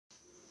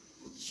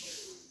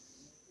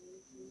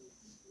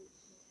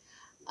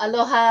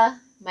Aloha,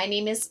 my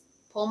name is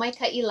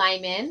Pomaika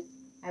Lyman.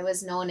 I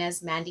was known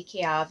as Mandy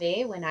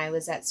Keawe when I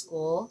was at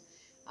school.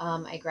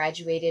 I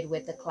graduated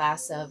with the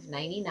class of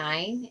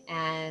 99,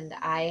 and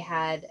I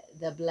had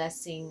the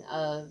blessing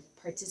of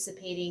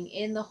participating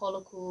in the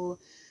Holokū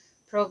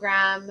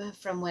program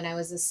from when I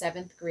was a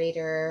 7th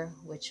grader,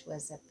 which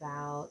was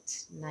about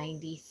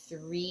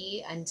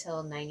 93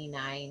 until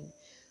 99.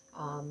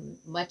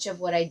 Much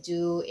of what I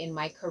do in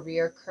my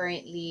career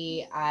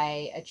currently,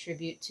 I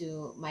attribute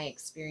to my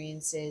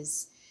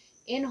experiences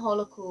in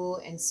Holokū.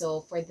 And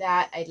so for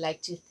that, I'd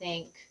like to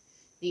thank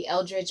the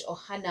Eldridge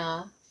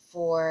Ohana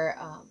for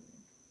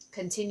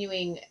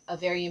continuing a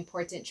very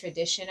important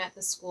tradition at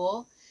the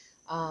school.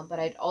 But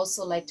I'd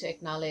also like to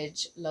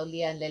acknowledge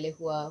Laulia and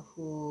Lelehua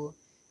who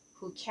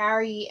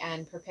carry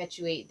and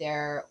perpetuate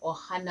their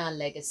Ohana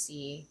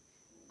legacy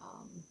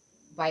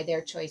by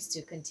their choice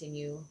to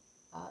continue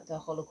the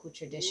Holokū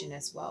tradition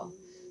as well.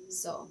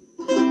 So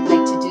I'd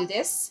like to do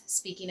this.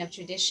 Speaking of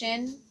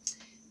tradition,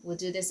 we'll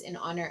do this in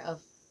honor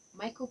of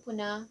my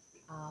kupuna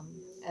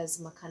as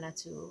makana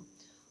to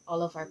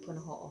all of our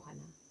Punahou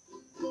ohana.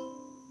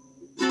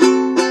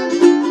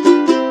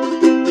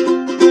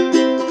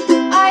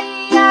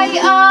 Ai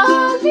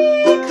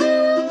Ālika,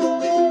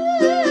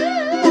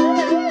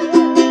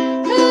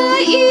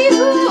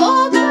 ihu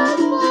o ka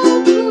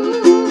moku,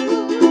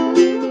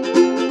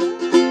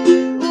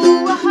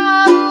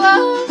 uahaua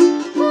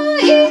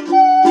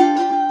ha'ike.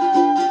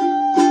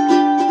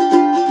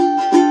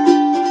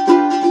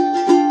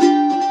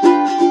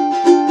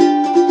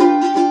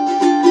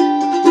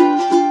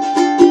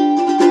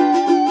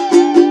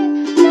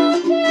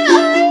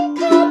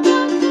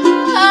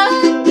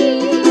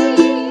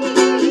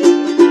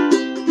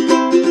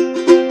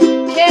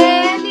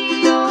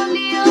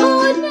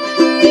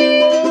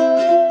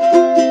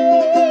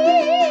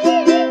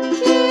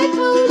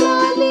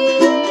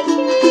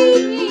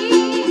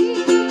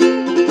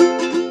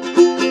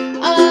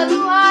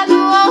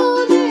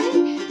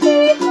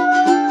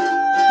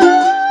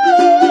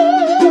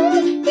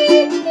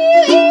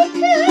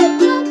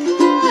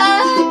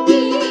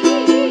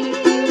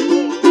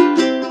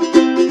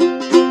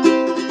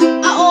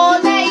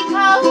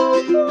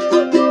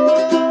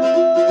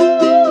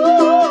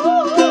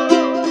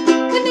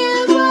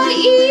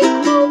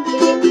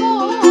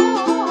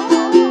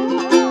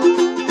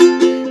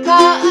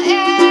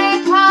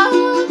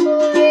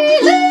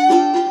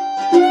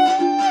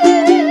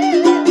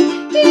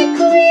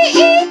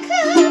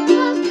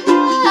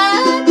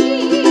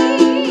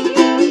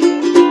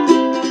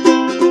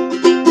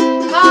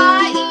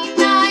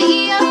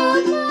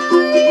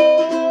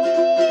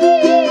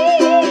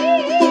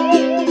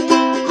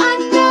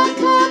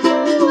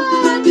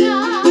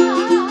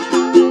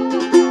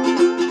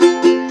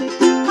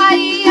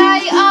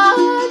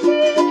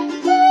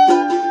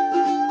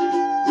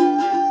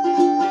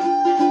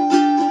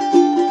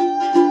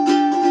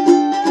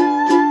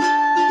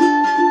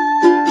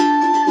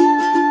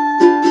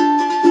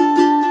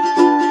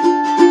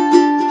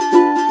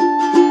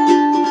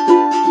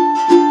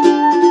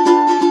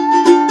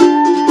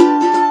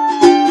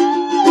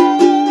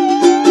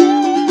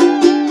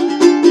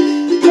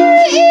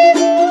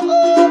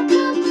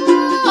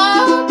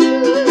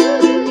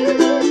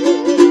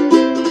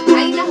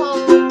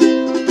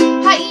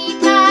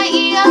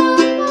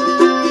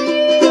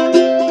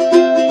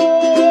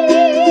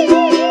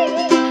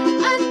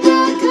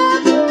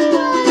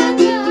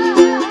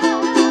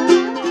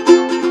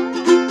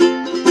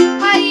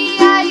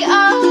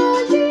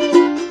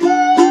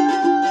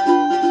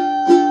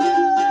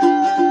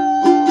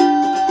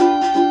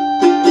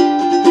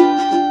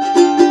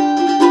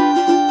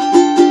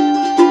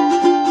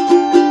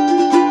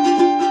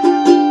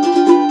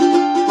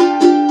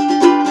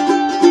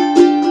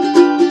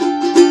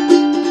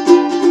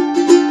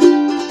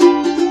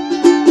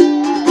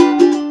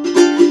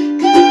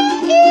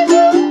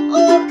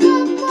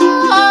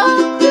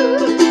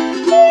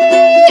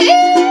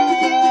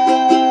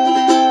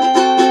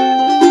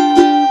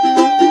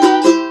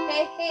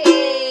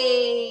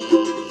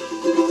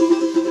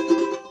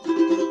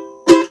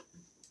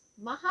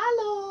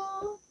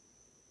 Mahalo!